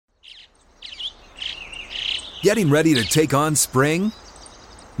Getting ready to take on spring?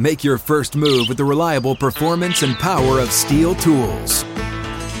 Make your first move with the reliable performance and power of Steel tools.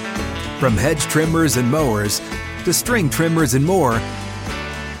 From hedge trimmers and mowers to string trimmers and more,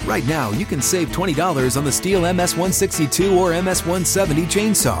 right now you can save $20 on the Steel MS-162 or MS-170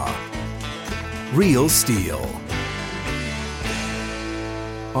 chainsaw. Real Steel.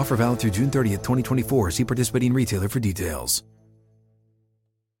 Offer valid through June 30th, 2024. See participating retailer for details.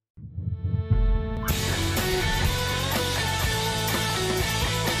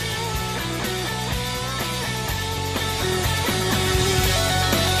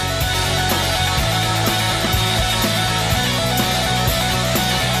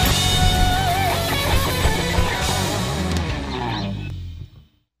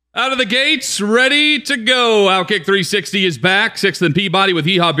 Out of the gates, ready to go. Outkick 360 is back. 6th and Peabody with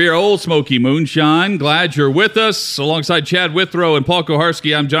Yeehaw Beer, Old Smoky Moonshine. Glad you're with us. Alongside Chad Withrow and Paul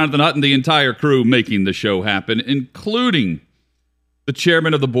Koharski, I'm Jonathan Hutton, the entire crew making the show happen, including the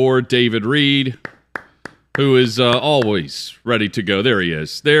chairman of the board, David Reed, who is always ready to go. There he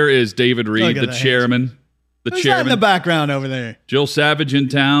is. There is David Reed, the chairman. Who's that in the background over there? Jill Savage in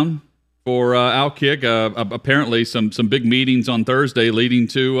town for Outkick. Apparently some big meetings on Thursday leading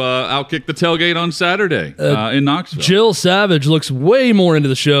to Outkick the Tailgate on Saturday in Knoxville. Jill Savage looks way more into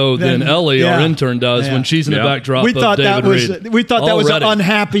the show than Ellie, our intern, does when she's in the backdrop we thought of David Reed. We thought that was an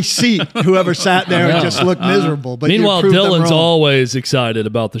unhappy seat, whoever sat there and just looked miserable. But meanwhile, Dylan's always excited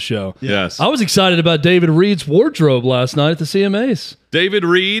about the show. Yes. I was excited about David Reed's wardrobe last night at the CMAs. David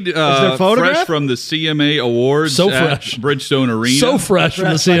Reed, fresh from the CMA Awards at Bridgestone Arena. So fresh from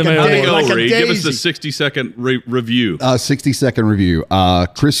the CMA Awards. Reed, give us the 60-second review. 60-second review.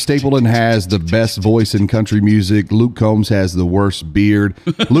 Chris Stapleton has the best voice in country music. Luke Combs has the worst beard.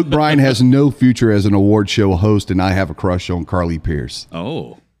 Luke Bryan has no future as an award show host, and I have a crush on Carly Pierce.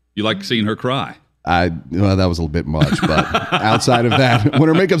 Oh, you like seeing her cry? Well, that was a little bit much, but outside of that, when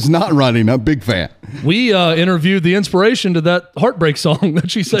her makeup's not running, I'm a big fan. We interviewed the inspiration to that Heartbreak song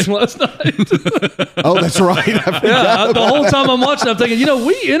that she sang last night. Oh, that's right. The whole time I'm watching, I'm thinking,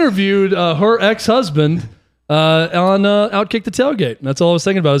 we interviewed her ex-husband on Outkick the Tailgate. And that's all I was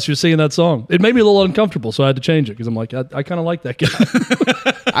thinking about as she was singing that song. It made me a little uncomfortable, so I had to change it because I'm like, I kind of like that guy.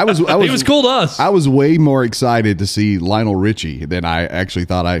 He was cool to us. I was way more excited to see Lionel Richie than I actually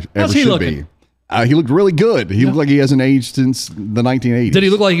thought I ever should be. He looked really good. He looked like he hasn't aged since the 1980s. Did he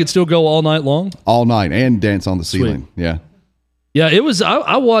look like he could still go all night long? All night and dance on the ceiling. Yeah. Yeah, it was.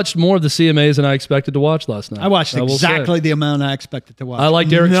 I watched more of the CMAs than I expected to watch last night. I watched exactly the amount I expected to watch. I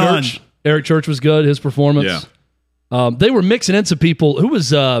liked Eric Church. Eric Church was good. His performance. Yeah. They were mixing in some people. Who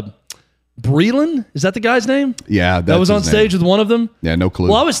was Breland? Is that the guy's name? Yeah. That was on stage with one of them? Yeah, no clue.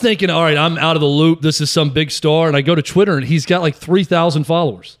 Well, I was thinking, all right, I'm out of the loop. This is some big star. And I go to Twitter, and he's got like 3,000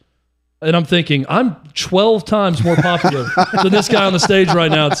 followers. And I'm thinking, I'm 12 times more popular than this guy on the stage right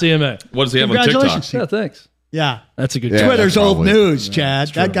now at CMA. What does he have on TikTok? Yeah, thanks. Yeah. That's a good Twitter's old news, Chad.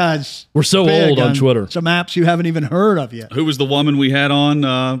 That guy's We're so old on Twitter. Some apps you haven't even heard of yet. Who was the woman we had on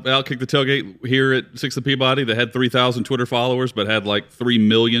Outkick the Tailgate here at 6th and Peabody that had 3,000 Twitter followers but had like 3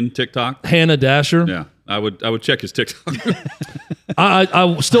 million TikTok? Hannah Dasher. Yeah. I would check his TikTok.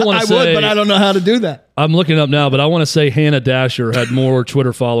 I still want to say... I would, but I don't know how to do that. I'm looking up now, but I want to say Hannah Dasher had more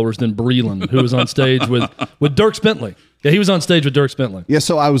Twitter followers than Breland, who was on stage with Dierks Bentley. Yeah, he was on stage with Dierks Bentley. Yeah,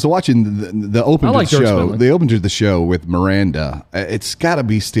 so I was watching the open to the show. The open to the show with Miranda. It's got to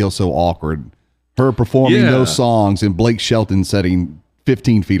be still so awkward. Her performing those songs and Blake Shelton sitting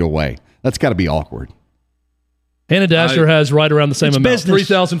 15 feet away. That's got to be awkward. Hannah Dasher has right around the same amount,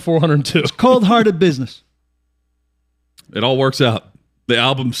 3,402. It's cold-hearted business. It all works out. The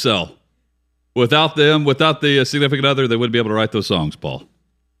albums sell. Without them, without the significant other, they wouldn't be able to write those songs, Paul.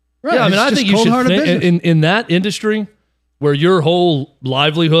 Right. Yeah, I mean, I think you should think in that industry where your whole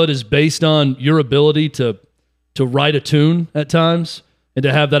livelihood is based on your ability to write a tune at times and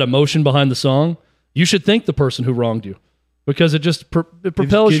to have that emotion behind the song, you should thank the person who wronged you because it just it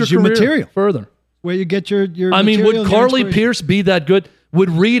propels your career material further. Where you get your I mean, would Carly Pierce be that good? Would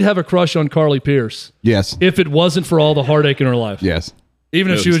Reed have a crush on Carly Pierce? Yes. If it wasn't for all the heartache in her life? Yes.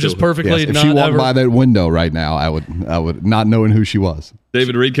 Even if she was just perfectly If she walked by that window right now, I would not knowing who she was.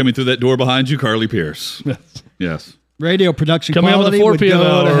 David Reed coming through that door behind you, Carly Pierce. Yes. Radio production coming quality up at the 4 p.m.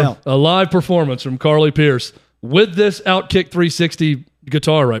 hour, a live performance from Carly Pierce with this Outkick 360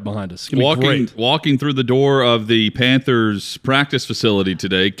 guitar right behind us. Walking through the door of the Panthers practice facility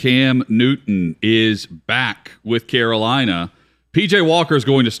today, Cam Newton is back with Carolina. PJ Walker is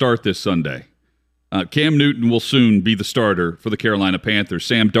going to start this Sunday. Cam Newton will soon be the starter for the Carolina Panthers.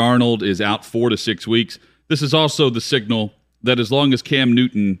 Sam Darnold is out 4 to 6 weeks. This is also the signal that as long as Cam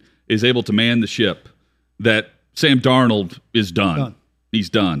Newton is able to man the ship, that Sam Darnold is done. He's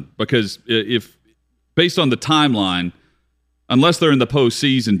done. Because if based on the timeline, unless they're in the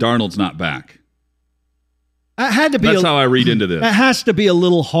postseason, Darnold's not back. That's how I read into this. It has to be a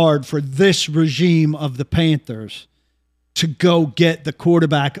little hard for this regime of the Panthers to go get the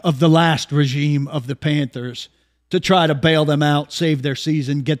quarterback of the last regime of the Panthers to try to bail them out, save their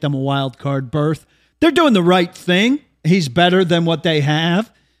season, get them a wild card berth. They're doing the right thing. He's better than what they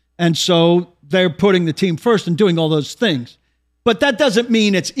have. And so they're putting the team first and doing all those things. But that doesn't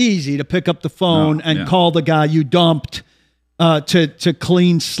mean it's easy to pick up the phone and call the guy you dumped to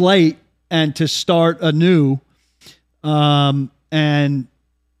clean slate and to start anew. And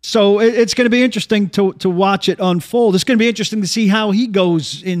so it's going to be interesting to watch it unfold. It's going to be interesting to see how he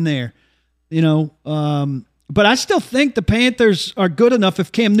goes in there, but I still think the Panthers are good enough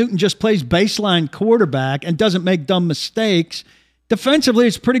if Cam Newton just plays baseline quarterback and doesn't make dumb mistakes. Defensively,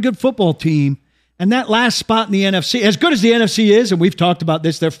 it's a pretty good football team. And that last spot in the NFC, as good as the NFC is, and we've talked about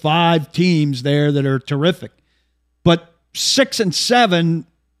this, there are 5 teams there that are terrific. But 6 and 7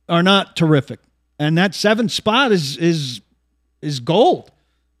 are not terrific. And that 7th spot is gold.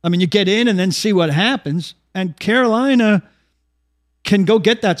 I mean, you get in and then see what happens. And Carolina can go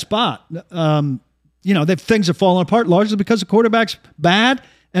get that spot. Things have fallen apart largely because the quarterback's bad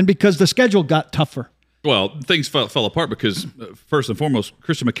and because the schedule got tougher. Well, things fell apart because, first and foremost,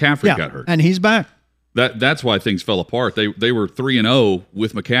 Christian McCaffrey got hurt. And he's back. That's why things fell apart. They were 3-0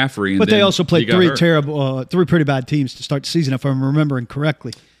 with McCaffrey. But they also played three pretty bad teams to start the season, if I'm remembering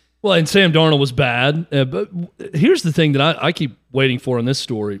correctly. Well, and Sam Darnold was bad. But here's the thing that I keep waiting for in this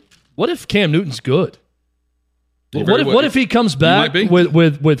story. What if Cam Newton's good? What if he comes back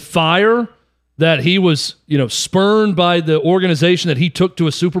with fire that he was spurned by the organization that he took to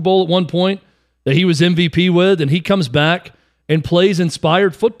a Super Bowl at one point, that he was MVP with, and he comes back and plays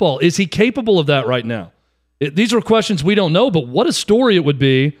inspired football? Is he capable of that right now? These are questions we don't know, but what a story it would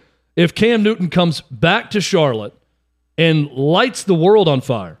be if Cam Newton comes back to Charlotte and lights the world on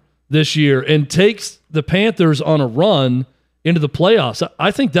fire this year and takes the Panthers on a run into the playoffs. I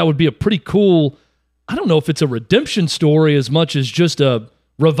think that would be a pretty cool, I don't know if it's a redemption story as much as just a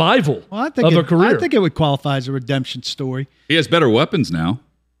revival of a career. I think it would qualify as a redemption story. He has better weapons now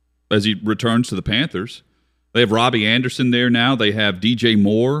as he returns to the Panthers. They have Robbie Anderson there now. They have DJ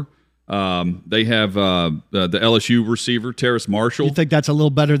Moore. They have the LSU receiver, Terrace Marshall. You think that's a little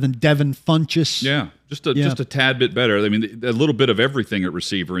better than Devin Funchess? Yeah, just a tad bit better. I mean, a little bit of everything at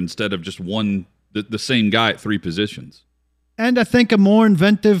receiver instead of just the same guy at 3 positions. And I think a more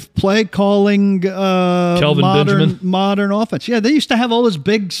inventive play calling modern offense. Yeah, they used to have all those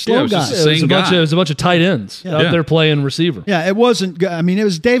big slow guys. It was a bunch of tight ends out there playing receiver. Yeah, it wasn't. I mean, it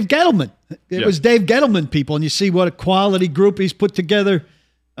was Dave Gettleman. It was Dave Gettleman people, and you see what a quality group he's put together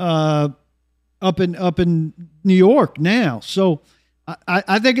up in New York now. So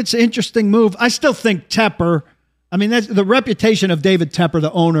I think it's an interesting move. I still think Tepper. I mean, that's the reputation of David Tepper,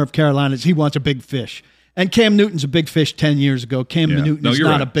 the owner of Carolina, is he wants a big fish. And Cam Newton's a big fish 10 years ago. Cam Newton is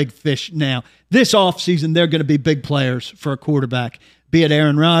not a big fish now. This offseason, they're going to be big players for a quarterback, be it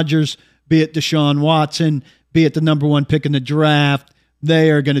Aaron Rodgers, be it Deshaun Watson, be it the number 1 pick in the draft.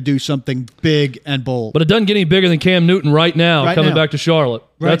 They are going to do something big and bold. But it doesn't get any bigger than Cam Newton right now coming back to Charlotte.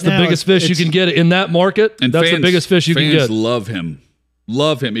 That's the biggest fish you can get in that market. And that's the biggest fish you can get. Fans love him.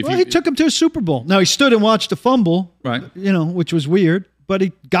 Love him. He took him to a Super Bowl. Now, he stood and watched a fumble, right? Which was weird, but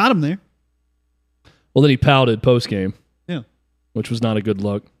he got him there. Well, then he pouted post-game, which was not a good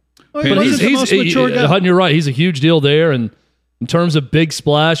look. Well, but Hutton, you're right. He's a huge deal there. And in terms of big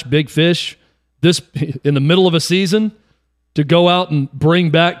splash, big fish, this in the middle of a season, to go out and bring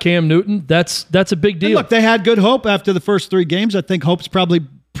back Cam Newton, that's a big deal. And look, they had good hope after the first 3 games. I think hope's probably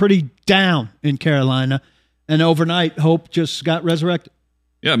pretty down in Carolina. And overnight, hope just got resurrected.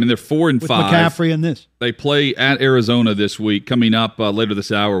 Yeah, I mean, they're 4-5. With McCaffrey in this. They play at Arizona this week. Coming up later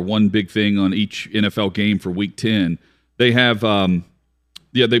this hour, one big thing on each NFL game for Week 10. They have,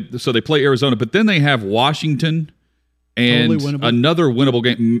 they play Arizona, but then they have Washington and another winnable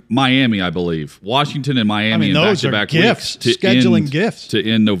game, Miami, I believe. Washington and Miami in back-to-back weeks. To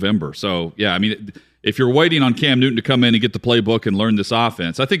end November. So, yeah, I mean, if you're waiting on Cam Newton to come in and get the playbook and learn this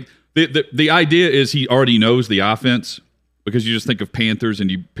offense, I think the idea is he already knows the offense. Because you just think of Panthers and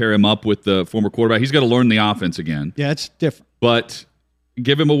you pair him up with the former quarterback. He's got to learn the offense again. Yeah, it's different. But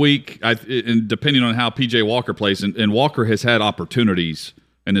give him a week, and depending on how P.J. Walker plays, and Walker has had opportunities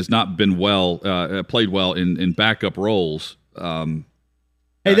and has not been played well in backup roles. They've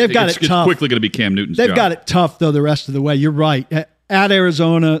got it tough. It's quickly going to be Cam Newton's job. They've got it tough, though, the rest of the way. You're right. At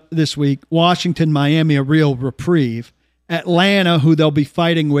Arizona this week, Washington, Miami, a real reprieve. Atlanta, who they'll be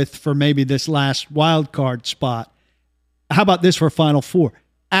fighting with for maybe this last wild card spot. How about this for Final Four?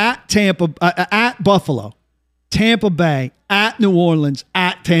 At Buffalo, Tampa Bay, at New Orleans,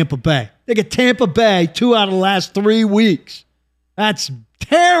 at Tampa Bay. They get Tampa Bay 2 out of the last 3 weeks. That's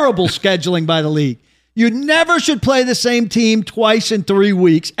terrible scheduling by the league. You never should play the same team twice in 3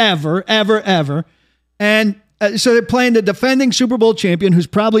 weeks, ever, ever, ever. And so they're playing the defending Super Bowl champion, who's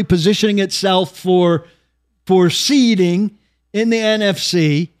probably positioning itself for seeding in the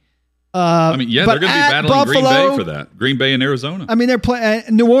NFC. They're going to be battling Buffalo, Green Bay for that. Green Bay and Arizona. I mean, they're playing.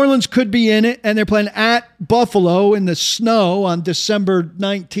 New Orleans could be in it, and they're playing at Buffalo in the snow on December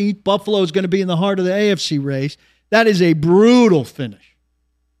 19th. Buffalo is going to be in the heart of the AFC race. That is a brutal finish.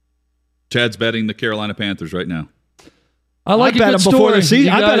 Chad's betting the Carolina Panthers right now. I like a good story.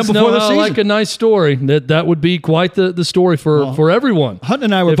 I bet him before the season. I like a nice story. That would be quite the story for everyone. Hutton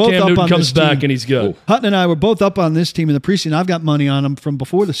and I were both Cam up Newton on comes this back team. and he's good. Hutton and I were both up on this team in the preseason. I've got money on them from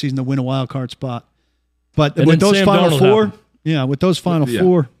before the season to win a wild card spot. But with those Final Four, with those Final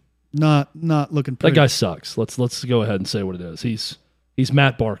Four, not looking pretty. That guy sucks. Let's go ahead and say what it is. He's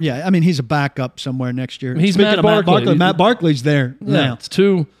Matt Barkley. Yeah, I mean he's a backup somewhere next year. He's Matt Barkley. Matt Barkley's there now. It's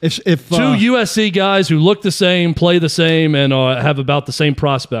two USC guys who look the same, play the same, and have about the same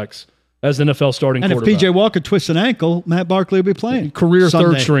prospects as NFL starting quarterback. And if PJ Walker twists an ankle, Matt Barkley will be playing. Career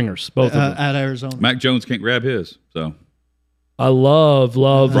Sunday, third stringers, both of them. At Arizona. Mac Jones can't grab his, so. I love.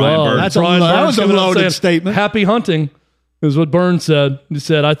 That was a loaded statement. Happy hunting is what Burns said. He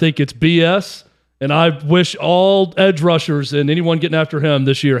said, I think it's BS. And I wish all edge rushers and anyone getting after him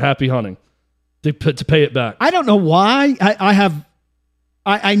this year happy hunting to pay it back. I don't know why.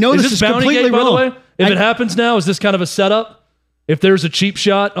 I know is this is bounty completely gate, wrong. By the way? If it happens now, is this kind of a setup? If there's a cheap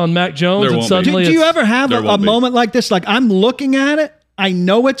shot on Mac Jones and suddenly do you ever have a moment like this? Like I'm looking at it. I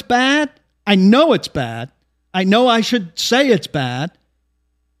know it's bad. I know I should say it's bad.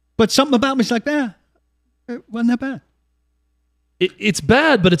 But something about me is like, it wasn't that bad. It's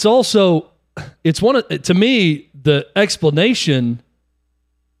bad, but it's also... to me, the explanation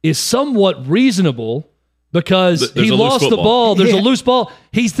is somewhat reasonable because he lost the ball. There's a loose ball.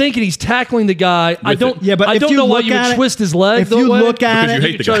 He's thinking he's tackling the guy. I don't know why you would twist his leg. If you look at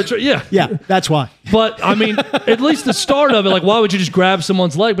it, yeah, that's why. But I mean, at least the start of it, like, why would you just grab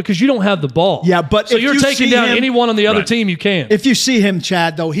someone's leg? Because you don't have the ball. Yeah, but so you're taking down anyone on the other team you can. If you see him,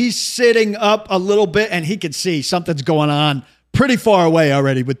 Chad, though, he's sitting up a little bit and he can see something's going on pretty far away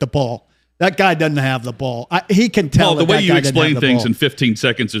already with the ball. That guy doesn't have the ball. He can tell. The way you explain things in 15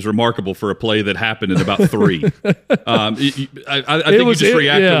 seconds is remarkable for a play that happened in about 3. I think you just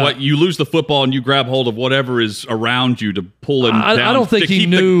react to what you lose the football and you grab hold of whatever is around you to pull him down. I don't think he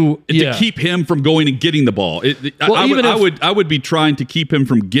knew to keep him from going and getting the ball. I would be trying to keep him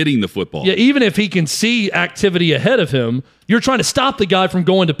from getting the football. Yeah, even if he can see activity ahead of him, you're trying to stop the guy from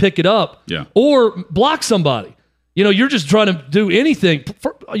going to pick it up, or block somebody. You're just trying to do anything.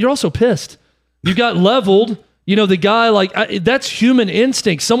 You're also pissed. You got leveled. The guy, that's human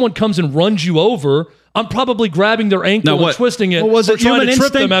instinct. Someone comes and runs you over. I'm probably grabbing their ankle and twisting it. Was it trying to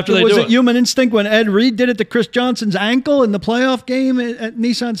trip them after they do it? Was it human instinct when Ed Reed did it to Chris Johnson's ankle in the playoff game at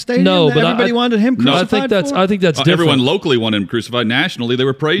Nissan Stadium? No, but everybody wanted him crucified. I think that's different. Everyone locally wanted him crucified. Nationally, they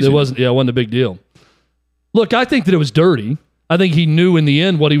were praising. It wasn't a big deal. Look, I think that it was dirty. I think he knew in the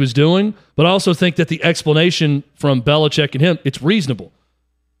end what he was doing, but I also think that the explanation from Belichick and him, it's reasonable.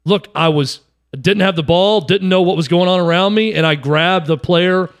 Look, I didn't have the ball, didn't know what was going on around me, and I grabbed the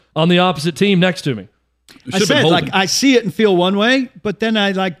player on the opposite team next to me. I said, I see it and feel one way, but then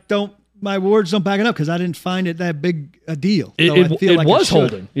I my words don't back it up because I didn't find it that big a deal. It was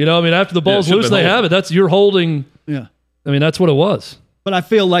holding. After the ball's loose, they have it. That's you're holding. Yeah. I mean, that's what it was. But I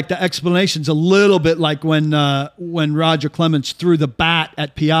feel like the explanation's a little bit like when Roger Clemens threw the bat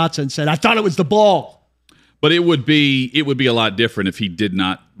at Piazza and said, "I thought it was the ball." But it would be a lot different if he did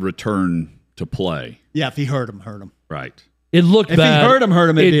not return to play. Yeah, if he hurt him. Right. It looked bad. If he hurt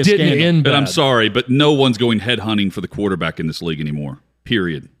him, it'd be a didn't scandal. end bad. But I'm sorry, but no one's going head hunting for the quarterback in this league anymore.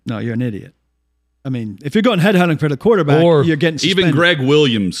 Period. No, you're an idiot. I mean, if you're going head hunting for the quarterback, you're getting suspended. Even Greg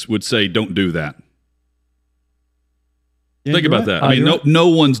Williams would say, "Don't do that." Yeah, think about that. I mean, no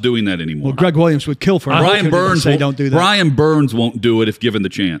one's doing that anymore. Well, Greg Williams would kill for Brian Burns. Don't do that. Brian Burns won't do it if given the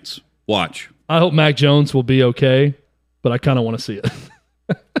chance. Watch. I hope Mac Jones will be okay, but I kind of want to see it.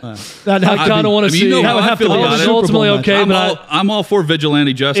 I kind of want to see. That would have to be ultimately okay. I'm all for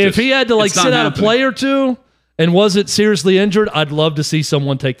vigilante justice. If he had to sit out a play or two and wasn't seriously injured, I'd love to see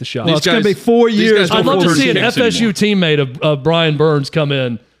someone take the shot. Well, it's going to be 4 years. I'd love to see an FSU teammate of Brian Burns come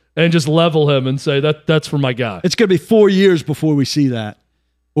in and just level him and say, that's for my guy. It's going to be 4 years before we see that,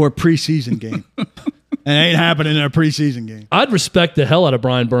 or a preseason game. And it ain't happening in a preseason game. I'd respect the hell out of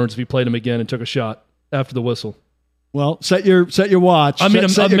Brian Burns if he played him again and took a shot after the whistle. Well, set your watch. I mean,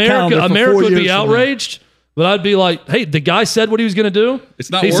 America would be outraged, but I'd be like, hey, the guy said what he was going to do.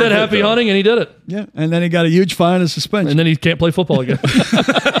 It's not. He said happy hunting, and he did it. Yeah, and then he got a huge fine and suspension. And then he can't play football again.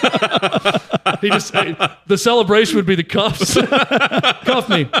 The celebration would be the cuffs. Cuff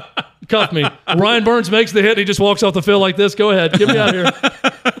me. Brian Burns makes the hit. He just walks off the field like this. Go ahead. Get me out of here.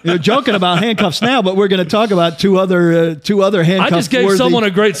 You're joking about handcuffs now, but we're going to talk about two other handcuffs. I just gave someone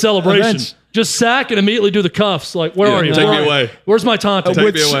a great celebration. Events. Just sack and immediately do the cuffs. Like, where are you? Take me away. Where's my taunting?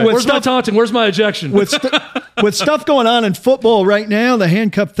 Take me away. Where's my taunting? Where's my ejection? With stuff going on in football right now, the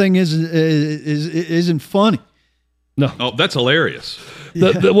handcuff thing isn't funny. No. Oh, that's hilarious.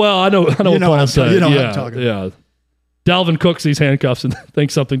 Well, I know what Paul's saying. You know what I'm talking about. Dalvin Cook sees handcuffs and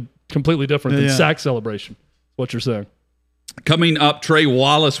thinks something completely different than sack celebration. What you're saying. Coming up, Trey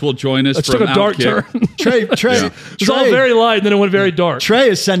Wallace will join us. It took a dark turn. Trey, it's all very light, and then it went very dark. Trey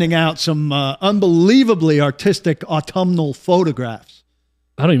is sending out some unbelievably artistic autumnal photographs.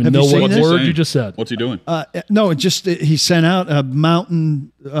 I don't even know what word you just said. What's he doing? No, he sent out a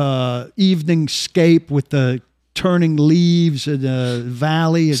mountain evening scape with the turning leaves in a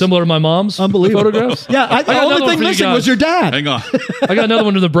valley. Similar to my mom's photographs? Yeah, the only thing missing was your dad. Hang on. I got another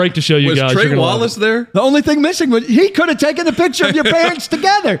one to the break to show you guys. Was Trey Wallace there? The only thing missing was he could have taken a picture of your parents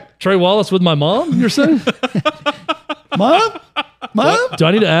together. Trey Wallace with my mom, you're saying? Mom? What? Do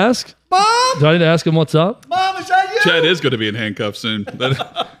I need to ask? Mom? Do I need to ask him what's up? Mom, is that you? Chad is going to be in handcuffs soon.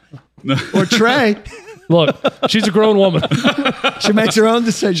 Or Trey. Look, she's a grown woman. She makes her own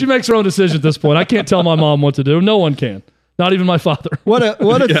decision. She makes her own decision at this point. I can't tell my mom what to do. No one can. Not even my father. What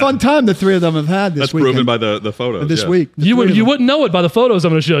a fun time the three of them have had this week. That's proven by the photos. This week. You wouldn't know it by the photos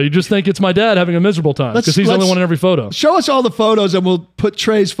I'm going to show you. You just think it's my dad having a miserable time because he's the only one in every photo. Show us all the photos and we'll put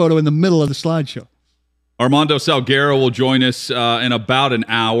Trey's photo in the middle of the slideshow. Armando Salguero will join us in about an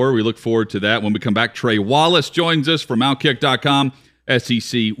hour. We look forward to that. When we come back, Trey Wallace joins us from Outkick.com.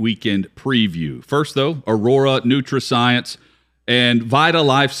 SEC Weekend Preview. First, though, Aurora Nutriscience and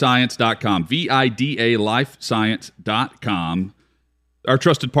VidaLifeScience.com. VIDA LifeScience.com. Our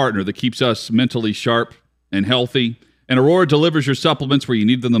trusted partner that keeps us mentally sharp and healthy. And Aurora delivers your supplements where you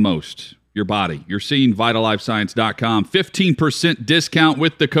need them the most. Your body. You're seeing VidaLifeScience.com. 15% discount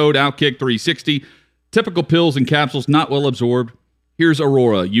with the code OutKick360. Typical pills and capsules not well absorbed. Here's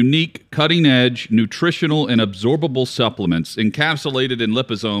Aurora, unique, cutting-edge, nutritional, and absorbable supplements encapsulated in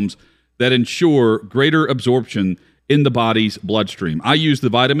liposomes that ensure greater absorption in the body's bloodstream. I use the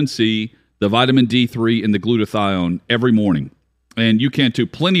vitamin C, the vitamin D3, and the glutathione every morning. And you can too.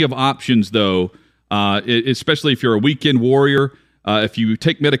 Plenty of options, though, especially if you're a weekend warrior. If you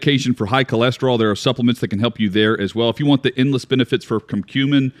take medication for high cholesterol, there are supplements that can help you there as well. If you want the endless benefits for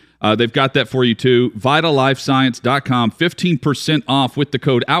curcumin, they've got that for you too. VidaLifeScience.com, 15% off with the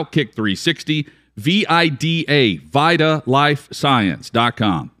code OutKick360, VIDA,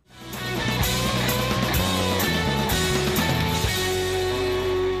 VidaLifeScience.com.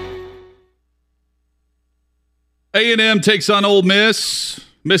 A&M takes on Ole Miss,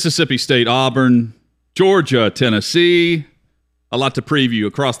 Mississippi State, Auburn, Georgia, Tennessee. A lot to preview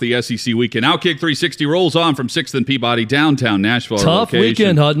across the SEC weekend. Outkick 360 rolls on from 6th and Peabody, downtown Nashville. Tough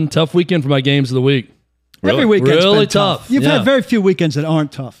weekend, Hutton. Tough weekend for my games of the week. Really? Every weekend's really been tough. You've had very few weekends that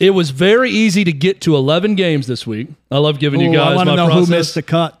aren't tough. It was very easy to get to 11 games this week. I love giving you guys my process. I want to know who missed the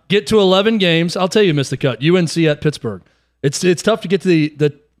cut. Get to 11 games. I'll tell you who missed the cut. UNC at Pittsburgh. It's tough to get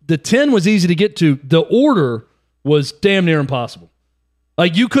to the 10 was easy to get to. The order was damn near impossible.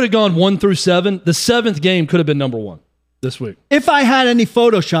 Like you could have gone 1 through 7. The 7th game could have been number 1 this week. If I had any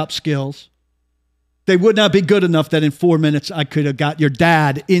Photoshop skills, they would not be good enough that in 4 minutes I could have got your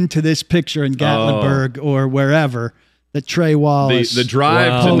dad into this picture in Gatlinburg or wherever that Trey Wallace. The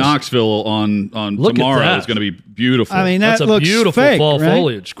drive to Knoxville on tomorrow is going to be beautiful. I mean, that's a looks beautiful fake, fall right?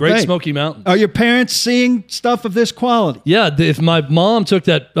 foliage. Great fake. Smoky Mountains. Are your parents seeing stuff of this quality? Yeah, if my mom took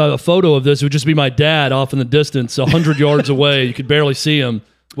that photo of this, it would just be my dad off in the distance, 100 yards away. You could barely see him.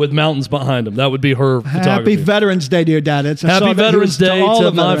 With mountains behind him. That would be her photography. Happy Veterans Day to your dad. Happy Veterans Day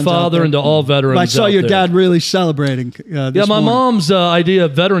to my father and to all veterans. I saw your dad really celebrating this my morning. mom's idea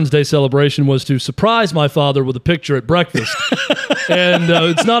of Veterans Day celebration was to surprise my father with a picture at breakfast. And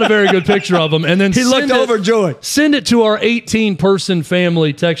it's not a very good picture of him. And then he looked overjoyed. Send it to our 18-person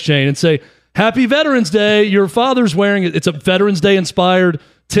family text chain and say, Happy Veterans Day. Your father's wearing it. It's a Veterans Day inspired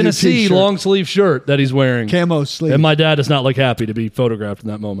Tennessee long sleeve shirt that he's wearing. Camo sleeve. And my dad does not look happy to be photographed in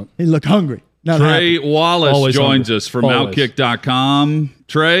that moment. He looked hungry. Trey Wallace joins us from Outkick.com.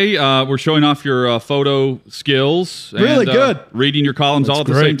 Trey, we're showing off your photo skills. Really good. Reading your columns all at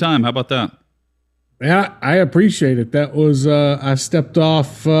the same time. How about that? Yeah, I appreciate it. That was I stepped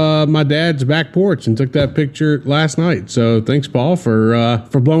off my dad's back porch and took that picture last night. So thanks, Paul, for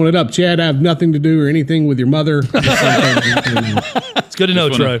blowing it up. Chad, I have nothing to do or anything with your mother. It's good to know,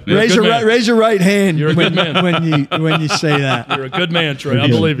 Trey. Raise your right hand. You're a good man when you say that. You're a good man, Trey. I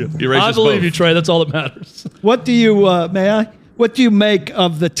believe you. I believe you, Trey. That's all that matters. What do you What do you make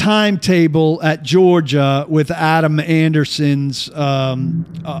of the timetable at Georgia with Adam Anderson's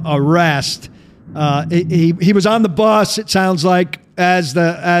arrest? He was on the bus, it sounds like, as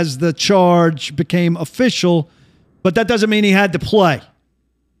the charge became official, but that doesn't mean he had to play.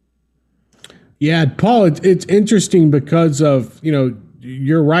 Yeah, Paul, it's interesting because of,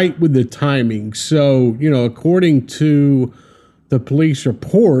 you're right with the timing. So, according to the police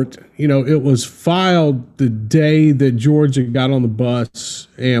report, it was filed the day that Georgia got on the bus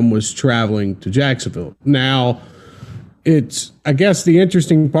and was traveling to Jacksonville. Now, I guess the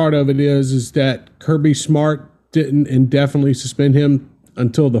interesting part of it is that Kirby Smart didn't indefinitely suspend him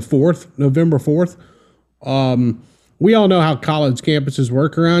until the 4th, November 4th. We all know how college campuses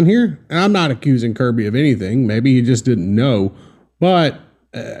work around here. And I'm not accusing Kirby of anything. Maybe he just didn't know. But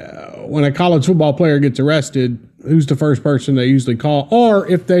when a college football player gets arrested, who's the first person they usually call? Or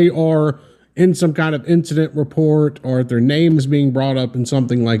if they are in some kind of incident report or if their name is being brought up in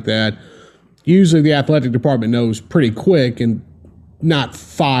something like that, usually the athletic department knows pretty quick and not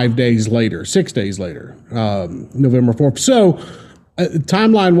 5 days later, 6 days later, November 4th. So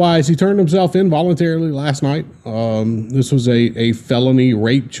timeline-wise, he turned himself in voluntarily last night. This was a felony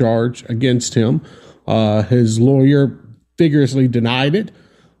rape charge against him. His lawyer vigorously denied it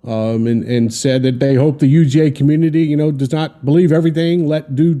and said that they hope the UGA community, does not believe everything,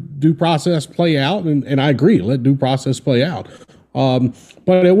 let due process play out. And I agree, let due process play out.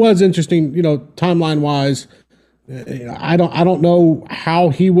 But it was interesting, timeline-wise. I don't know how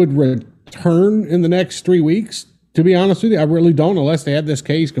he would return in the next 3 weeks. To be honest with you, I really don't, unless they have this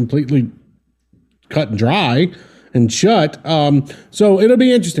case completely cut and dry and shut. So it'll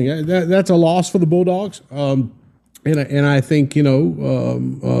be interesting. That's a loss for the Bulldogs. And I think,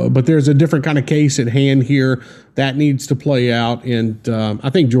 but there's a different kind of case at hand here that needs to play out. And I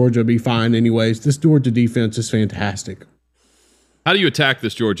think Georgia will be fine anyways. This Georgia defense is fantastic. How do you attack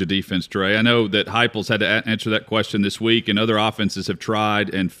this Georgia defense, Trey? I know that Heupel's had to answer that question this week, and other offenses have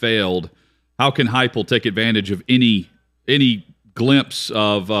tried and failed. How can Heupel take advantage of any glimpse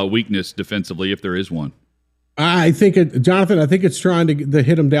of weakness defensively, if there is one? Jonathan, I think it's trying to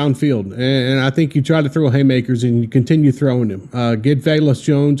hit him downfield. And I think you try to throw haymakers and you continue throwing him. Get Velus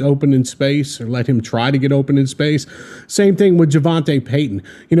Jones open in space or let him try to get open in space. Same thing with Javonte Payton.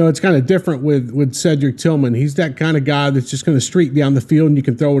 It's kind of different with Cedric Tillman. He's that kind of guy that's just going to streak down the field and you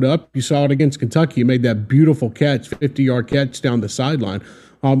can throw it up. You saw it against Kentucky. He made that beautiful catch, 50-yard catch down the sideline.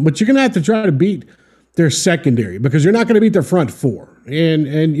 But you're going to have to try to beat their secondary because you're not going to beat their front four.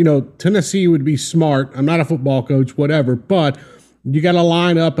 And Tennessee would be smart. I'm not a football coach, whatever, but you got to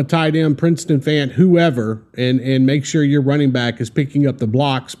line up a tight end, Princeton Fant, whoever, and make sure your running back is picking up the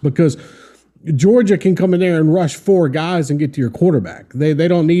blocks because Georgia can come in there and rush 4 guys and get to your quarterback. They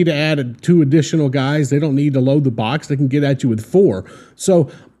don't need to add 2 additional guys. They don't need to load the box. They can get at you with 4. So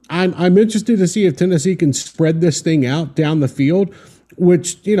I'm interested to see if Tennessee can spread this thing out down the field.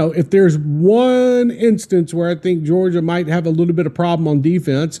 Which, if there's one instance where I think Georgia might have a little bit of problem on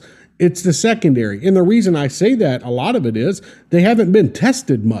defense, it's the secondary. And the reason I say that, a lot of it is they haven't been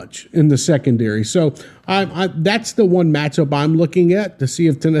tested much in the secondary. So that's the one matchup I'm looking at to see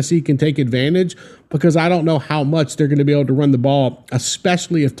if Tennessee can take advantage because I don't know how much they're going to be able to run the ball,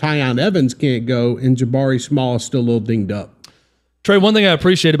 especially if Tyon Evans can't go and Jabari Small is still a little dinged up. Trey, one thing I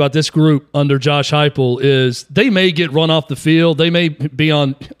appreciate about this group under Josh Heupel is they may get run off the field. They may be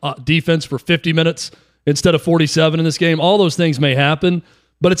on defense for 50 minutes instead of 47 in this game. All those things may happen,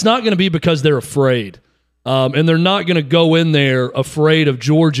 but it's not going to be because they're afraid. And they're not going to go in there afraid of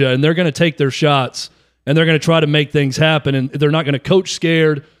Georgia, and they're going to take their shots, and they're going to try to make things happen, and they're not going to coach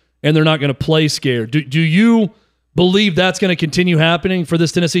scared, and they're not going to play scared. Do you believe that's going to continue happening for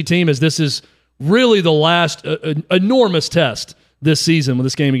this Tennessee team as this is really the last enormous test this season with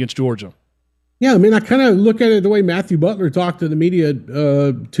this game against Georgia? Yeah, I kind of look at it the way Matthew Butler talked to the media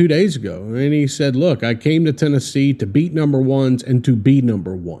 2 days ago. And he said, look, I came to Tennessee to beat number ones and to be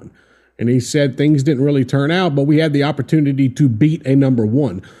number one. And he said things didn't really turn out, but we had the opportunity to beat a number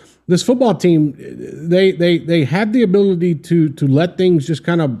one. This football team, they have the ability to let things just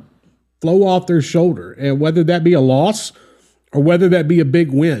kind of flow off their shoulder. And whether that be a loss or whether that be a big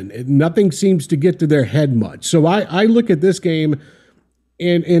win, nothing seems to get to their head much. So I look at this game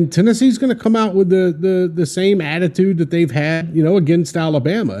And Tennessee's going to come out with the same attitude that they've had, against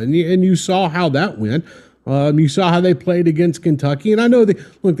Alabama. And you saw how that went. You saw how they played against Kentucky. And I know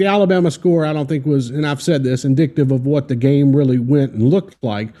the Alabama score, I don't think was, and I've said this, indicative of what the game really went and looked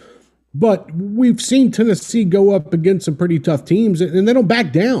like. But we've seen Tennessee go up against some pretty tough teams, and they don't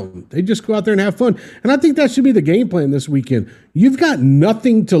back down. They just go out there and have fun. And I think that should be the game plan this weekend. You've got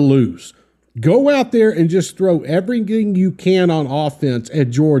nothing to lose. Go out there and just throw everything you can on offense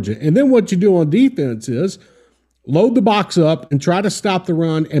at Georgia. And then what you do on defense is load the box up and try to stop the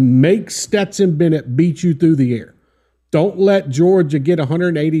run and make Stetson Bennett beat you through the air. Don't let Georgia get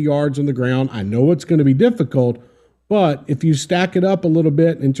 180 yards on the ground. I know it's going to be difficult, but if you stack it up a little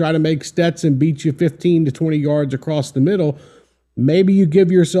bit and try to make Stetson beat you 15 to 20 yards across the middle, maybe you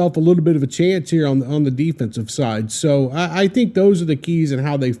give yourself a little bit of a chance here on the defensive side. So I think those are the keys and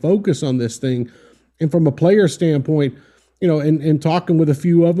how they focus on this thing. And from a player standpoint, and talking with a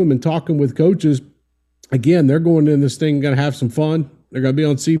few of them and talking with coaches, again, they're going in this thing, going to have some fun. They're going to be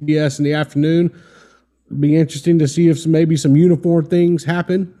on CBS in the afternoon. It'll be interesting to see if maybe some uniform things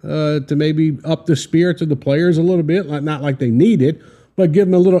happen to maybe up the spirits of the players a little bit, not like they need it, but give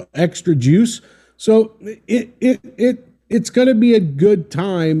them a little extra juice. So it's going to be a good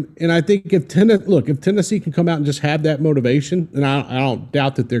time, and I think if Tennessee can come out and just have that motivation, and I don't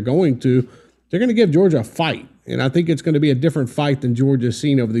doubt that they're going to, they're going to give Georgia a fight, and I think it's going to be a different fight than Georgia's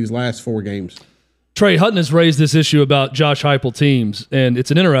seen over these last 4 games. Trey Hutton has raised this issue about Josh Heupel teams, and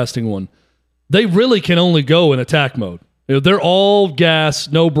it's an interesting one. They really can only go in attack mode. They're all gas,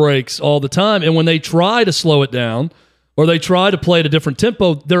 no brakes all the time, and when they try to slow it down or they try to play at a different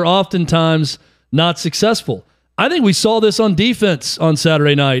tempo, they're oftentimes not successful. I think we saw this on defense on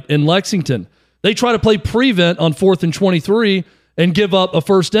Saturday night in Lexington. They try to play prevent on 4th and 23 and give up a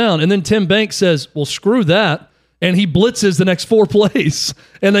first down. And then Tim Banks says, well, screw that. And he blitzes the next 4 plays.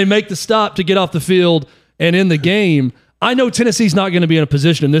 And they make the stop to get off the field and in the game. I know Tennessee's not going to be in a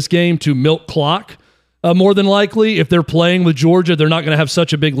position in this game to milk clock more than likely. If they're playing with Georgia, they're not going to have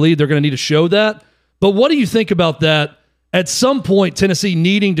such a big lead. They're going to need to show that. But what do you think about that? At some point, Tennessee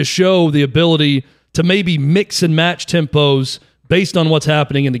needing to show the ability to maybe mix and match tempos based on what's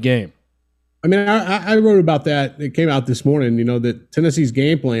happening in the game. I mean, I wrote about that. It came out this morning, that Tennessee's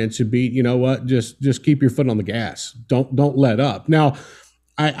game plan should be, just keep your foot on the gas. Don't let up. Now,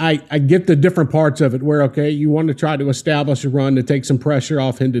 I get the different parts of it where, okay, you want to try to establish a run to take some pressure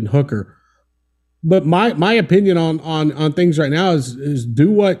off Hendon Hooker. But my opinion on things right now is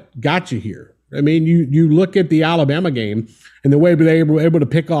do what got you here. I mean, you look at the Alabama game and the way they were able to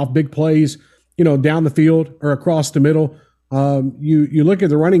pick off big plays, down the field or across the middle. You look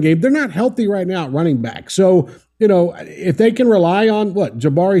at the running game, they're not healthy right now at running back. So, if they can rely on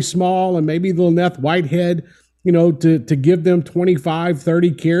Jabari Small and maybe Lyneth Whitehead, to give them 25,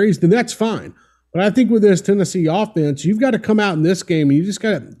 30 carries, then that's fine. But I think with this Tennessee offense, you've got to come out in this game and you just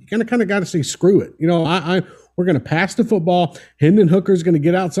kind of got to say, screw it. We're going to pass the football. Hendon Hooker's going to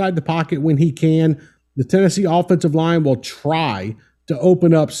get outside the pocket when he can. The Tennessee offensive line will try to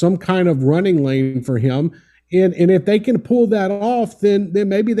open up some kind of running lane for him. And if they can pull that off, then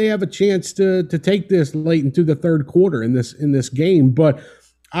maybe they have a chance to take this late into the third quarter in this game. But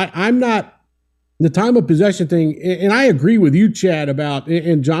I'm not the time of possession thing, and I agree with you, Chad,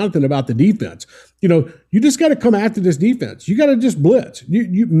 and Jonathan about the defense. You just got to come after this defense. You got to just blitz.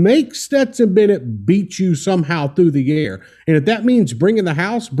 You make Stetson Bennett beat you somehow through the air. And if that means bring the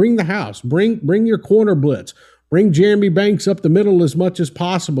house. Bring your corner blitz. Bring Jeremy Banks up the middle as much as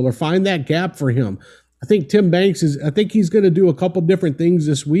possible or find that gap for him. I think Tim Banks he's going to do a couple different things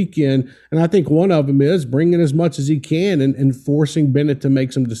this weekend. And I think one of them is bringing as much as he can and forcing Bennett to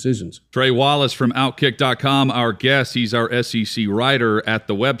make some decisions. Trey Wallace from Outkick.com, our guest. He's our SEC writer at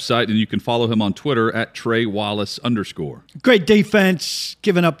the website, and you can follow him on Twitter at @TreyWallace_. Great defense,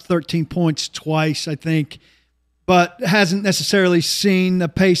 giving up 13 points twice, I think, but hasn't necessarily seen the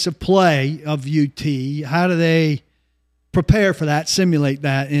pace of play of UT. How do they prepare for that, simulate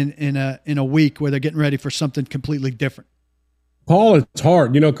that in a week where they're getting ready for something completely different? Paul, it's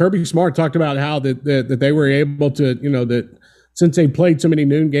hard. Kirby Smart talked about how that they were able to, that since they played so many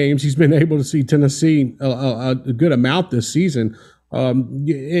noon games, he's been able to see Tennessee a good amount this season.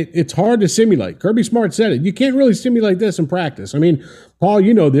 It's hard to simulate. Kirby Smart said it. You can't really simulate this in practice. I mean, Paul,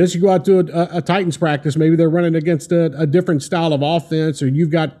 you know this. You go out to a Titans practice, maybe they're running against a different style of offense, or you've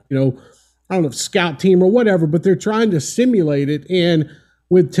got, I don't know, scout team or whatever, but they're trying to simulate it. And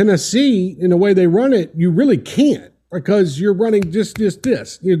with Tennessee, in the way they run it, you really can't, because you're running just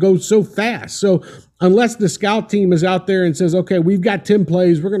this. You go so fast. So unless the scout team is out there and says, okay, we've got 10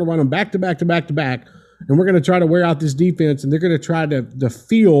 plays, we're going to run them back to back to back to back, and we're going to try to wear out this defense, and they're going to try to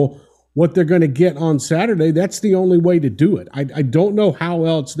feel what they're going to get on Saturday. That's the only way to do it. I don't know how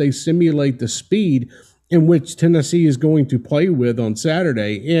else they simulate the speed in which Tennessee is going to play with on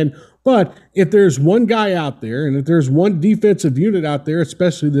Saturday. But if there's one guy out there, and if there's one defensive unit out there,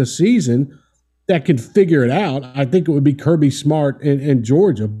 especially this season, that can figure it out, I think it would be Kirby Smart in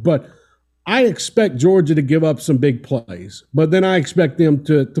Georgia. But I expect Georgia to give up some big plays. But then I expect them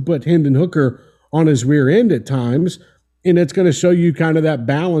to put Hendon Hooker on his rear end at times, and it's going to show you kind of that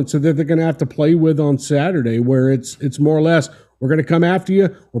balance that they're going to have to play with on Saturday, where it's more or less, we're going to come after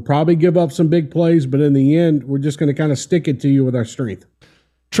you, we'll probably give up some big plays, but in the end, we're just going to kind of stick it to you with our strength.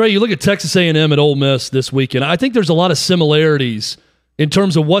 Trey, you look at Texas A&M at Ole Miss this weekend. I think there's a lot of similarities in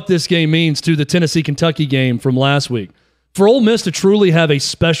terms of what this game means to the Tennessee-Kentucky game from last week. For Ole Miss to truly have a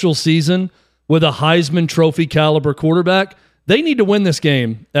special season with a Heisman Trophy caliber quarterback, they need to win this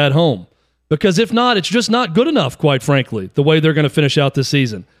game at home. Because if not, it's just not good enough, quite frankly, the way they're going to finish out this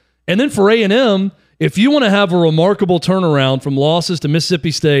season. And then for A&M, if you want to have a remarkable turnaround from losses to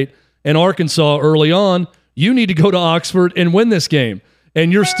Mississippi State and Arkansas early on, you need to go to Oxford and win this game.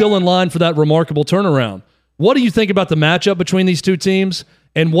 And you're still in line for that remarkable turnaround. What do you think about the matchup between these two teams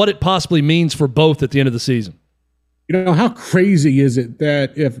and what it possibly means for both at the end of the season? You know, how crazy is it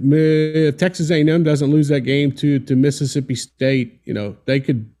that if Texas A&M doesn't lose that game to Mississippi State, you know, they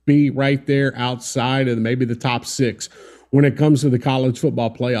could be right there outside of maybe the top 6 when it comes to the college football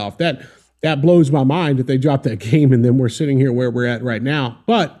playoff. That blows my mind if they drop that game and then we're sitting here where we're at right now.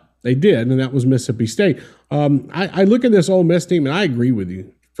 But they did, and that was Mississippi State. I look at this Ole Miss team, and I agree with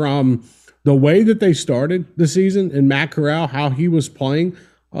you. From the way that they started the season and Matt Corral, how he was playing,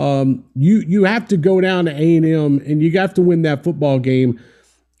 you have to go down to A&M and you have to win that football game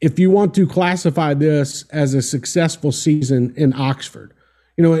if you want to classify this as a successful season in Oxford.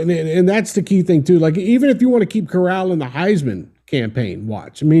 You know, and that's the key thing too. Like, even if you want to keep Corral in the Heisman campaign,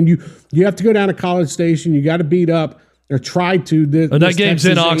 watch. I mean, you have to go down to College Station. You got to beat up or try to. And that game's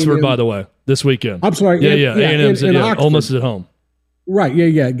in Oxford, A&M. By the way, this weekend. I'm sorry. Yeah. A&M's in Oxford. Ole Miss is at home. Right.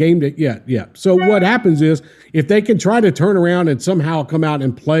 Yeah. Game day. Yeah. So what happens is, if they can try to turn around and somehow come out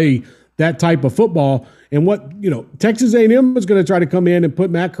and play that type of football, and Texas A&M is going to try to come in and put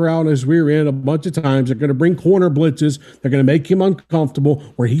Matt Corral on his rear end a bunch of times. They're going to bring corner blitzes. They're going to make him uncomfortable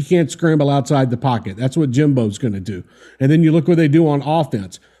where he can't scramble outside the pocket. That's what Jimbo's going to do. And then you look what they do on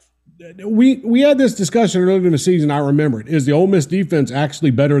offense. We had this discussion earlier in the season. I remember it. Is the Ole Miss defense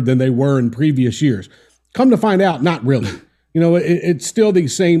actually better than they were in previous years? Come to find out, not really. You know, it's still the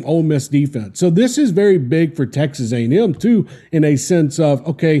same Ole Miss defense. So this is very big for Texas A&M too, in a sense of,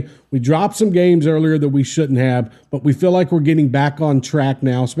 okay, we dropped some games earlier that we shouldn't have, but we feel like we're getting back on track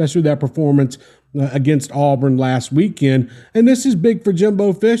now, especially that performance against Auburn last weekend. And this is big for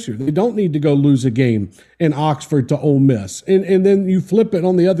Jimbo Fisher. They don't need to go lose a game in Oxford to Ole Miss. And then you flip it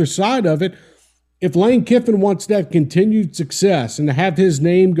on the other side of it. If Lane Kiffin wants that continued success and to have his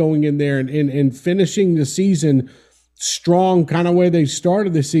name going in there and finishing the season strong kind of way they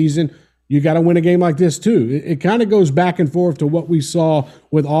started the season, you got to win a game like this too. It kind of goes back and forth to what we saw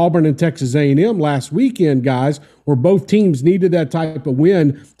with Auburn and Texas A&M last weekend, guys, where both teams needed that type of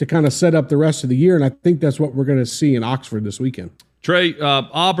win to kind of set up the rest of the year. And I think that's what we're going to see in Oxford this weekend. Trey,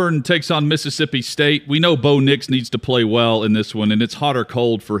 Auburn takes on Mississippi State. We know Bo Nix needs to play well in this one, and it's hot or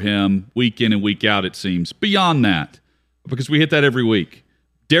cold for him week in and week out, it seems. Beyond that, because we hit that every week,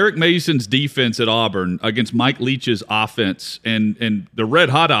 Derek Mason's defense at Auburn against Mike Leach's offense and the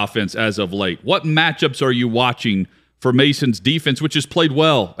red-hot offense as of late. What matchups are you watching for Mason's defense, which has played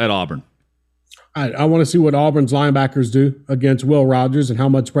well at Auburn? I want to see what Auburn's linebackers do against Will Rogers and how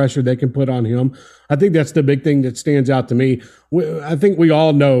much pressure they can put on him. I think that's the big thing that stands out to me. I think we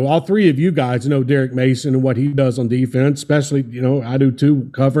all know, all three of you guys know Derek Mason and what he does on defense, especially, I do too,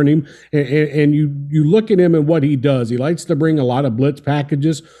 covering him. And you look at him and what he does. He likes to bring a lot of blitz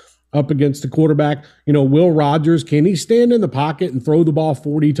packages up against the quarterback. Will Rogers, can he stand in the pocket and throw the ball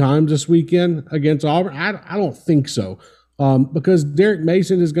 40 times this weekend against Auburn? I don't think so. Because Derek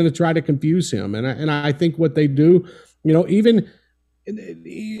Mason is going to try to confuse him. And I think what they do, even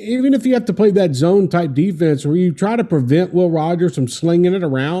if you have to play that zone type defense where you try to prevent Will Rogers from slinging it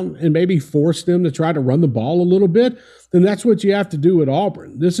around and maybe force them to try to run the ball a little bit, then that's what you have to do at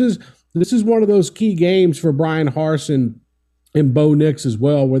Auburn. This is one of those key games for Brian Harsin and Bo Nix as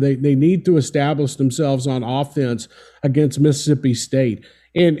well, where they need to establish themselves on offense against Mississippi State.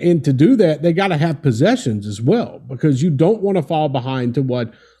 And to do that, they got to have possessions as well, because you don't want to fall behind to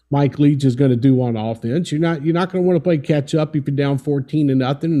what Mike Leach is going to do on offense. You're not going to want to play catch up if you're down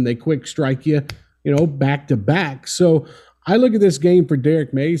 14-0 and they quick strike you, back to back. So I look at this game for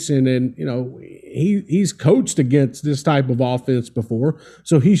Derek Mason, and he's coached against this type of offense before,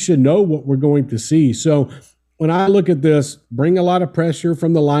 so he should know what we're going to see. So when I look at this, bring a lot of pressure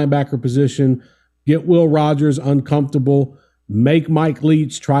from the linebacker position, get Will Rogers uncomfortable, make Mike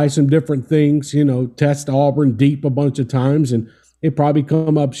Leach try some different things, test Auburn deep a bunch of times, and it probably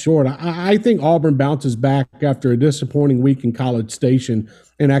come up short. I think Auburn bounces back after a disappointing week in College Station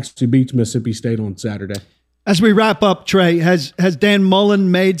and actually beats Mississippi State on Saturday. As we wrap up, Trey, has Dan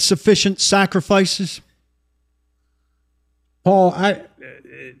Mullen made sufficient sacrifices? Paul,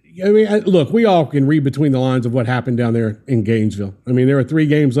 look, we all can read between the lines of what happened down there in Gainesville. I mean, there are 3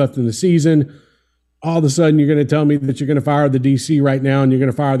 games left in the season. All of a sudden, you're going to tell me that you're going to fire the DC right now and you're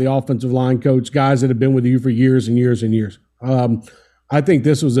going to fire the offensive line coach, guys that have been with you for years and years and years. I think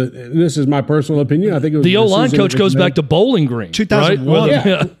this is my personal opinion. I think it was the O-line coach goes back to Bowling Green, 2001. Right?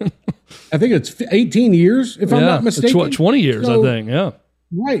 Yeah. I think it's 18 years, if I'm not mistaken. 20 years, I think. Yeah.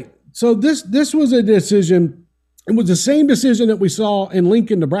 Right. So this was a decision. It was the same decision that we saw in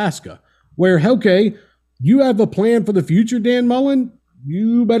Lincoln, Nebraska, where, okay, you have a plan for the future, Dan Mullen.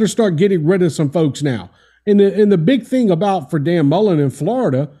 You better start getting rid of some folks now. And the big thing for Dan Mullen in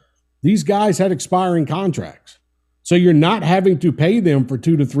Florida, these guys had expiring contracts. So you're not having to pay them for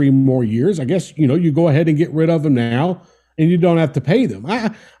 2 to 3 more years. I guess, you go ahead and get rid of them now and you don't have to pay them.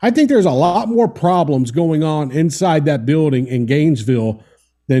 I think there's a lot more problems going on inside that building in Gainesville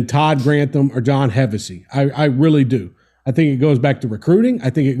than Todd Grantham or John Hevesy. I really do. I think it goes back to recruiting. I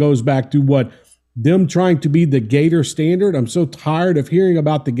think it goes back to what them trying to be the Gator standard. I'm so tired of hearing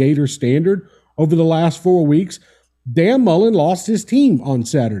about the Gator standard over the last 4 weeks. Dan Mullen lost his team on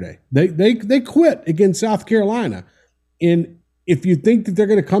Saturday. They quit against South Carolina. And if you think that they're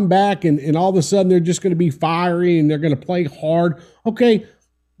going to come back and all of a sudden they're just going to be fiery and they're going to play hard, okay,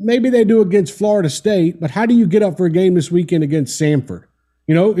 maybe they do against Florida State, but how do you get up for a game this weekend against Samford?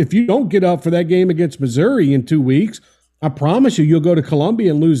 If you don't get up for that game against Missouri in 2 weeks, I promise you'll go to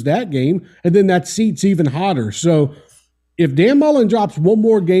Columbia and lose that game, and then that seat's even hotter. So if Dan Mullen drops one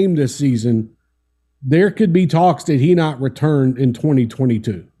more game this season, there could be talks that he not return in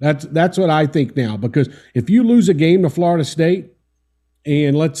 2022. That's what I think now, because if you lose a game to Florida State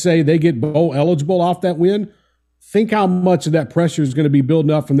and let's say they get bowl eligible off that win, think how much of that pressure is going to be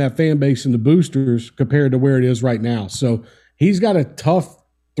building up from that fan base and the boosters compared to where it is right now. So he's got a tough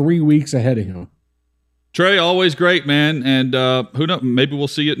 3 weeks ahead of him. Trey, always great, man. And who knows, maybe we'll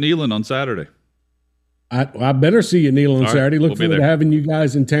see you at Neyland on Saturday. I better see you at Neyland on Saturday. Look forward to having you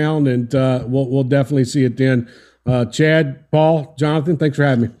guys in town, and we'll definitely see it then. Chad, Paul, Jonathan, thanks for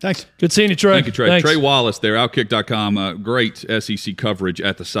having me. Thanks. Good seeing you, Trey. Thank you, Trey. Thanks. Trey Wallace there, Outkick.com. Great SEC coverage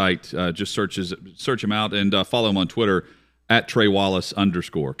at the site. Just search him out and follow him on Twitter at Trey Wallace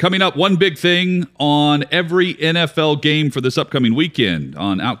 _. Coming up, one big thing on every NFL game for this upcoming weekend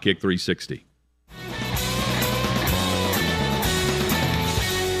on Outkick 360.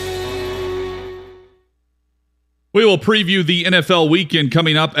 We will preview the NFL weekend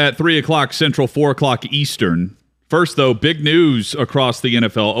coming up at 3 o'clock Central, 4 o'clock Eastern. First, though, big news across the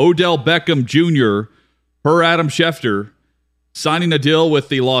NFL. Odell Beckham Jr., per Adam Schefter, signing a deal with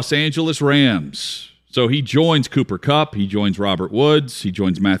the Los Angeles Rams. So he joins Cooper Kupp, he joins Robert Woods, he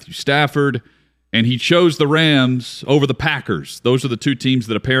joins Matthew Stafford, and he chose the Rams over the Packers. Those are the 2 teams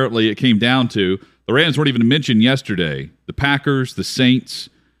that apparently it came down to. The Rams weren't even mentioned yesterday. The Packers, the Saints,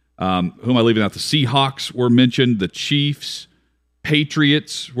 who am I leaving out? The Seahawks were mentioned, the Chiefs,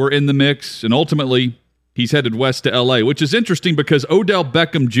 Patriots were in the mix, and ultimately he's headed west to L.A., which is interesting because Odell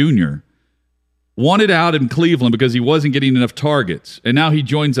Beckham Jr. wanted out in Cleveland because he wasn't getting enough targets, and now he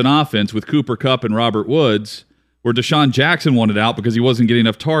joins an offense with Cooper Kupp and Robert Woods where Deshaun Jackson wanted out because he wasn't getting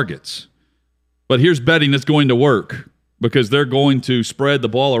enough targets. But here's betting that's going to work because they're going to spread the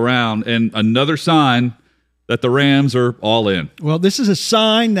ball around, and another sign that the Rams are all in. Well, this is a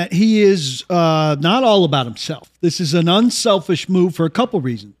sign that he is not all about himself. This is an unselfish move for a couple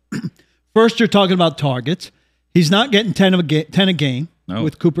reasons. First, you're talking about targets. He's not getting 10 a game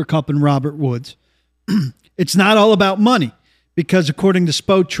with Cooper Kupp and Robert Woods. It's not all about money because according to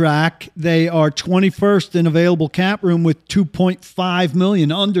Spotrac, they are 21st in available cap room with $2.5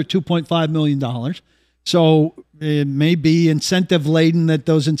 million, under $2.5 million. So it may be incentive-laden that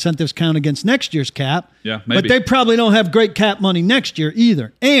those incentives count against next year's cap. Yeah, maybe. But they probably don't have great cap money next year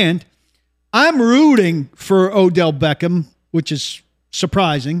either. And I'm rooting for Odell Beckham, which is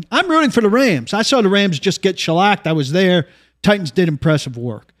surprising. I'm rooting for the Rams. I saw the Rams just get shellacked. I was there. Titans did impressive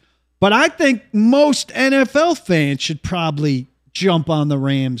work. But I think most NFL fans should probably jump on the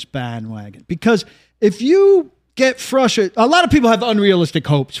Rams bandwagon because if you get frustrated, a lot of people have unrealistic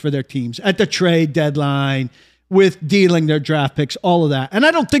hopes for their teams at the trade deadline with dealing their draft picks, all of that. And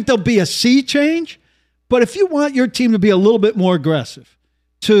I don't think there'll be a sea change, but if you want your team to be a little bit more aggressive,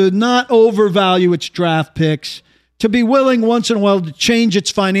 to not overvalue its draft picks, to be willing once in a while to change its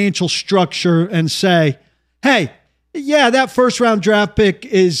financial structure and say, hey, yeah, that first-round draft pick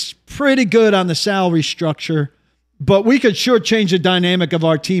is pretty good on the salary structure, but we could sure change the dynamic of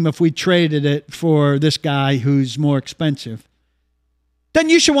our team if we traded it for this guy who's more expensive. Then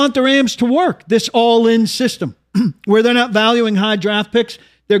you should want the Rams to work this all-in system where they're not valuing high draft picks.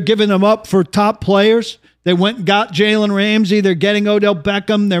 They're giving them up for top players. They went and got Jalen Ramsey. They're getting Odell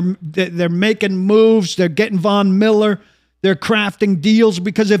Beckham. They're making moves. They're getting Von Miller. They're crafting deals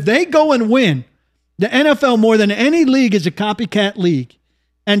because if they go and win, the NFL more than any league is a copycat league.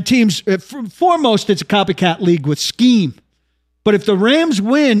 And teams, foremost, it's a copycat league with scheme. But if the Rams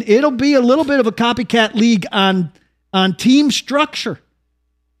win, it'll be a little bit of a copycat league on team structure.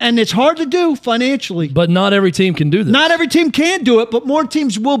 And it's hard to do financially. But not every team can do this. Not every team can do it, but more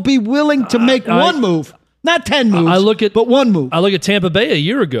teams will be willing to make one move. Not 10 moves, but one move. I look at Tampa Bay a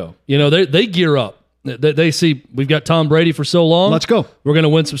year ago. You know, they gear up. They see we've got Tom Brady for so long. Let's go. We're going to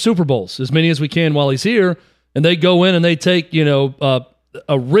win some Super Bowls, as many as we can while he's here. And they go in and they take,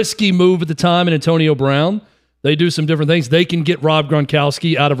 a risky move at the time in Antonio Brown. They do some different things. They can get Rob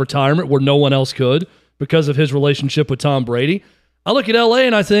Gronkowski out of retirement where no one else could because of his relationship with Tom Brady. I look at L.A.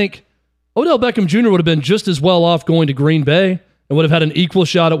 and I think Odell Beckham Jr. would have been just as well off going to Green Bay and would have had an equal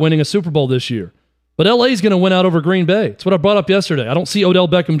shot at winning a Super Bowl this year. But L.A. is going to win out over Green Bay. It's what I brought up yesterday. I don't see Odell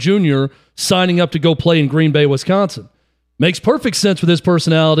Beckham Jr. signing up to go play in Green Bay, Wisconsin. Makes perfect sense with his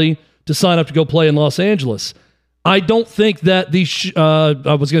personality to sign up to go play in Los Angeles. I don't think that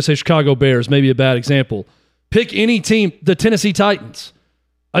I was going to say Chicago Bears, maybe a bad example. Pick any team, the Tennessee Titans.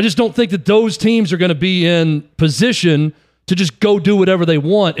 I just don't think that those teams are going to be in position to just go do whatever they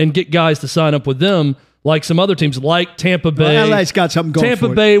want and get guys to sign up with them like some other teams, like Tampa Bay. Well, LA's got something going Tampa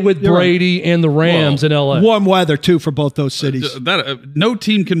Bay with Brady and the Rams in LA. Warm weather, too, for both those cities. No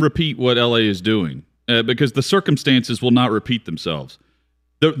team can repeat what LA is doing because the circumstances will not repeat themselves.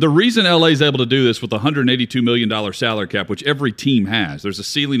 The reason LA is able to do this with a $182 million salary cap, which every team has, there's a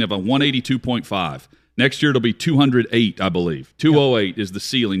ceiling of a 182.5. Next year, it'll be 208, I believe. 208 is the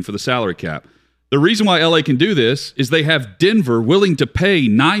ceiling for the salary cap. The reason why LA can do this is they have Denver willing to pay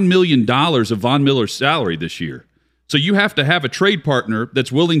 $9 million of Von Miller's salary this year. So you have to have a trade partner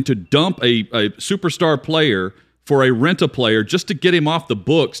that's willing to dump a superstar player for a rent-a player just to get him off the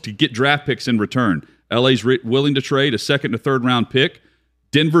books to get draft picks in return. LA's willing to trade a second or third round pick.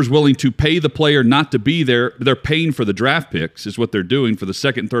 Denver's willing to pay the player not to be there. They're paying for the draft picks is what they're doing for the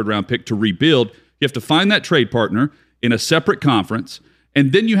second and third round pick to rebuild. You have to find that trade partner in a separate conference.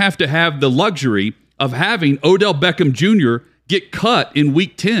 And then you have to have the luxury of having Odell Beckham Jr. get cut in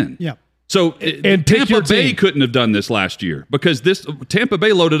week 10. Yeah. So and Tampa Bay couldn't have done this last year because Tampa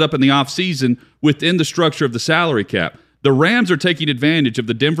Bay loaded up in the offseason within the structure of the salary cap. The Rams are taking advantage of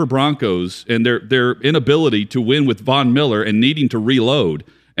the Denver Broncos and their inability to win with Von Miller and needing to reload.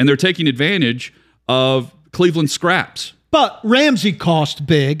 And they're taking advantage of Cleveland scraps. But Ramsey cost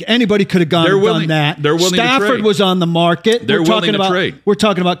big. Anybody could have done that. They're willing Stafford to trade. Was on the market. They're willing to trade. We're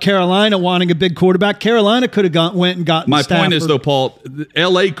talking about Carolina wanting a big quarterback. Carolina could have went and gotten My Stafford. point is, though, Paul,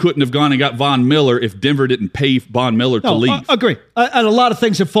 L.A. couldn't have gone and got Von Miller if Denver didn't pay Von Miller to leave. Agree. And a lot of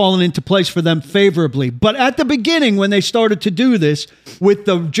things have fallen into place for them favorably. But at the beginning, when they started to do this, with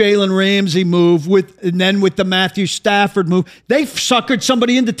the Jalen Ramsey move, and then with the Matthew Stafford move, they suckered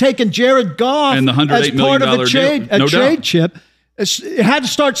somebody into taking Jared Goff and the $108 as part of a trade chip. It had to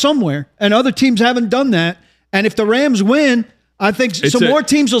start somewhere, and other teams haven't done that. And if the Rams win, I think more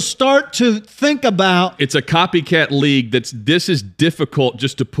teams will start to think about. It's a copycat league. This is difficult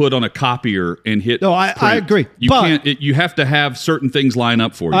just to put on a copier and hit. No, I agree. You have to have certain things line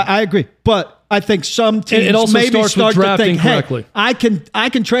up for you. I agree, but I think some teams it also maybe start to think, correctly. Hey, I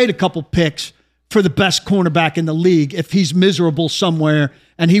can trade a couple picks for the best cornerback in the league if he's miserable somewhere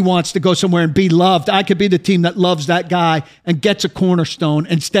and he wants to go somewhere and be loved. I could be the team that loves that guy and gets a cornerstone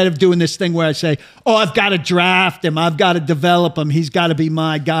instead of doing this thing where I say, I've got to draft him. I've got to develop him. He's got to be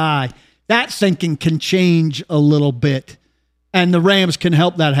my guy. That thinking can change a little bit, and the Rams can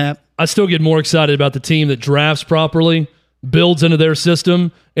help that happen. I still get more excited about the team that drafts properly, builds into their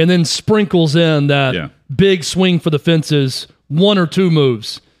system, and then sprinkles in that big swing for the fences, one or two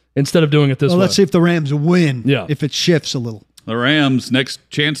moves, instead of doing it this way. Let's see if the Rams win, if it shifts a little. The Rams' next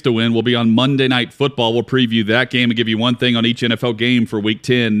chance to win will be on Monday Night Football. We'll preview that game and give you one thing on each NFL game for Week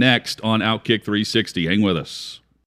 10 next on Outkick 360. Hang with us.